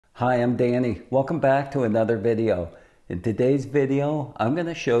Hi, I'm Danny. Welcome back to another video. In today's video, I'm going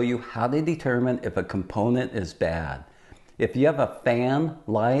to show you how to determine if a component is bad. If you have a fan,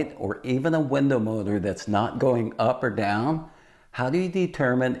 light, or even a window motor that's not going up or down, how do you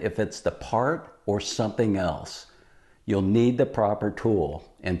determine if it's the part or something else? You'll need the proper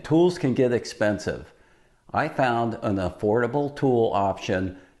tool, and tools can get expensive. I found an affordable tool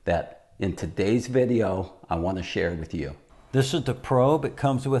option that in today's video I want to share with you. This is the probe. It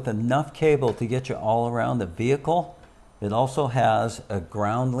comes with enough cable to get you all around the vehicle. It also has a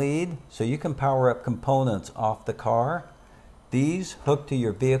ground lead so you can power up components off the car. These hook to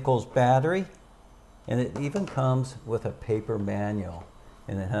your vehicle's battery, and it even comes with a paper manual,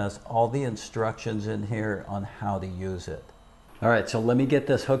 and it has all the instructions in here on how to use it. Alright, so let me get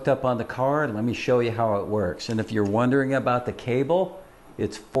this hooked up on the car and let me show you how it works. And if you're wondering about the cable,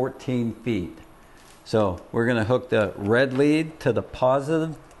 it's 14 feet. So we're going to hook the red lead to the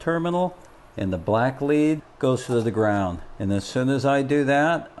positive terminal and the black lead goes to the ground. And as soon as I do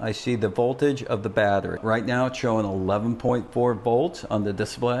that, I see the voltage of the battery. Right now it's showing 11.4 volts on the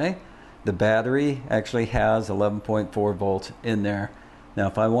display. The battery actually has 11.4 volts in there. Now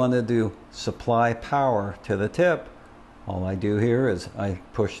if I wanted to supply power to the tip, all I do here is I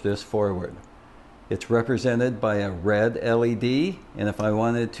push this forward. It's represented by a red LED, and if I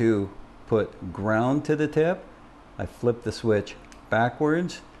wanted to put ground to the tip, I flip the switch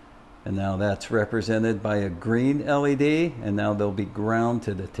backwards, and now that's represented by a green LED, and now there'll be ground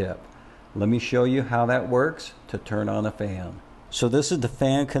to the tip. Let me show you how that works to turn on a fan. So this is the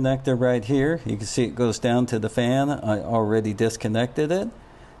fan connector right here. You can see it goes down to the fan. I already disconnected it.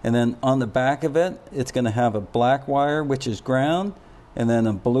 And then on the back of it, it's going to have a black wire, which is ground, and then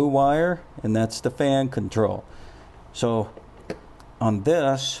a blue wire, and that's the fan control. So on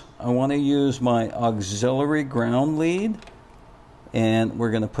this, I want to use my auxiliary ground lead, and we're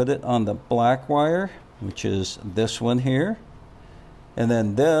going to put it on the black wire, which is this one here. And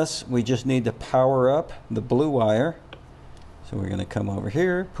then this, we just need to power up the blue wire. So we're going to come over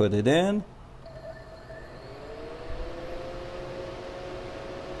here, put it in.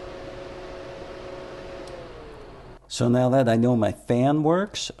 So now that I know my fan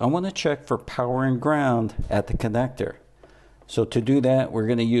works, I want to check for power and ground at the connector. So to do that, we're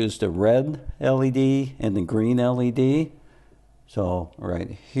going to use the red LED and the green LED. So right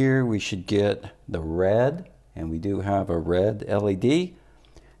here we should get the red, and we do have a red LED.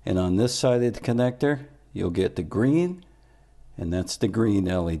 And on this side of the connector, you'll get the green, and that's the green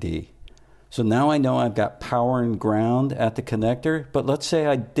LED. So now I know I've got power and ground at the connector, but let's say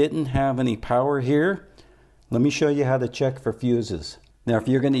I didn't have any power here. Let me show you how to check for fuses. Now if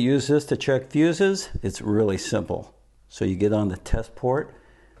you're going to use this to check fuses, it's really simple. So you get on the test port,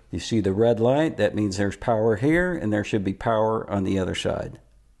 you see the red light, that means there's power here, and there should be power on the other side.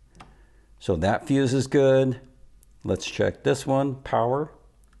 So that fuse is good. Let's check this one, power,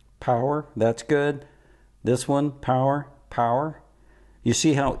 power, that's good. This one, power, power. You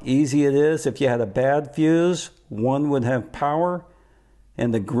see how easy it is? If you had a bad fuse, one would have power,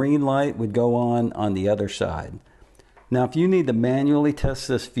 and the green light would go on the other side. Now if you need to manually test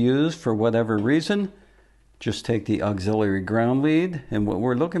this fuse for whatever reason, just take the auxiliary ground lead, and what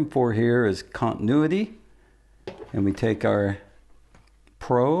we're looking for here is continuity, and we take our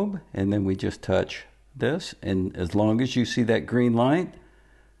probe and then we just touch this, and as long as you see that green light,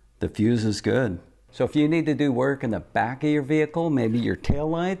 the fuse is good. So if you need to do work in the back of your vehicle, maybe your tail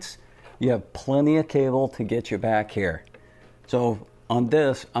lights, you have plenty of cable to get you back here. So on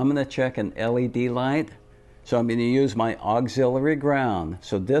this, I'm going to check an LED light. So I'm going to use my auxiliary ground.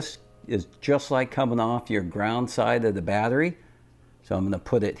 So this is just like coming off your ground side of the battery. So I'm going to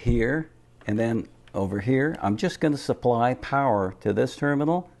put it here, and then over here, I'm just going to supply power to this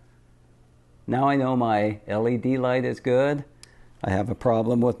terminal. Now I know my LED light is good. I have a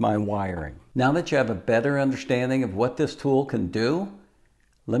problem with my wiring. Now that you have a better understanding of what this tool can do,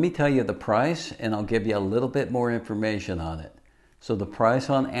 let me tell you the price, and I'll give you a little bit more information on it. So the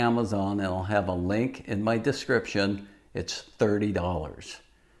price on Amazon, and I'll have a link in my description, it's $30.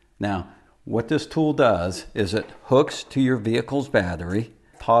 Now, what this tool does is it hooks to your vehicle's battery,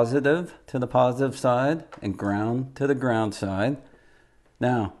 positive to the positive side and ground to the ground side.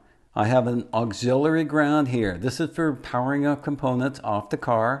 Now, I have an auxiliary ground here. This is for powering up components off the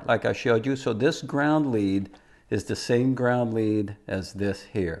car, like I showed you. So this ground lead is the same ground lead as this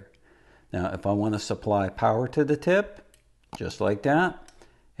here. Now, if I want to supply power to the tip, just like that,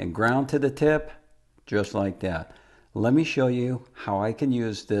 and ground to the tip, just like that. Let me show you how I can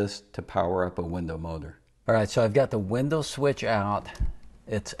use this to power up a window motor. All right, so I've got the window switch out.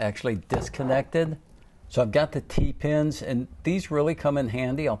 It's actually disconnected. So I've got the T-pins, and these really come in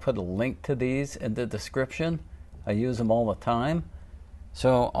handy. I'll put a link to these in the description. I use them all the time.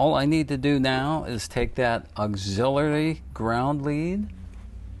 So all I need to do now is take that auxiliary ground lead,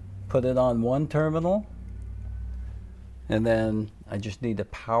 put it on one terminal, and then I just need to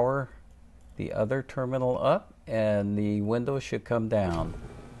power the other terminal up, and the window should come down.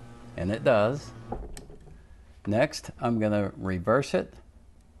 And it does. Next, I'm going to reverse it,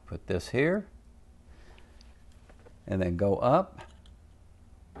 put this here, and then go up.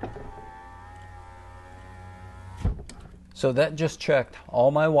 So that just checked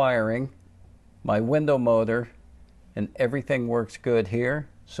all my wiring, my window motor, and everything works good here.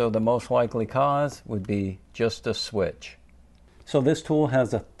 So the most likely cause would be just a switch. So this tool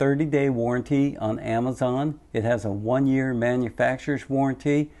has a 30-day warranty on Amazon. It has a 1-year manufacturer's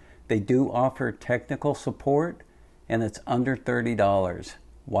warranty. They do offer technical support, and it's under $30.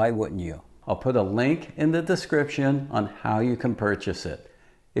 Why wouldn't you? I'll put a link in the description on how you can purchase it.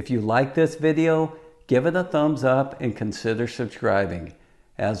 If you like this video, give it a thumbs up and consider subscribing.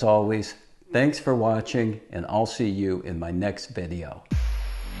 As always, thanks for watching, and I'll see you in my next video.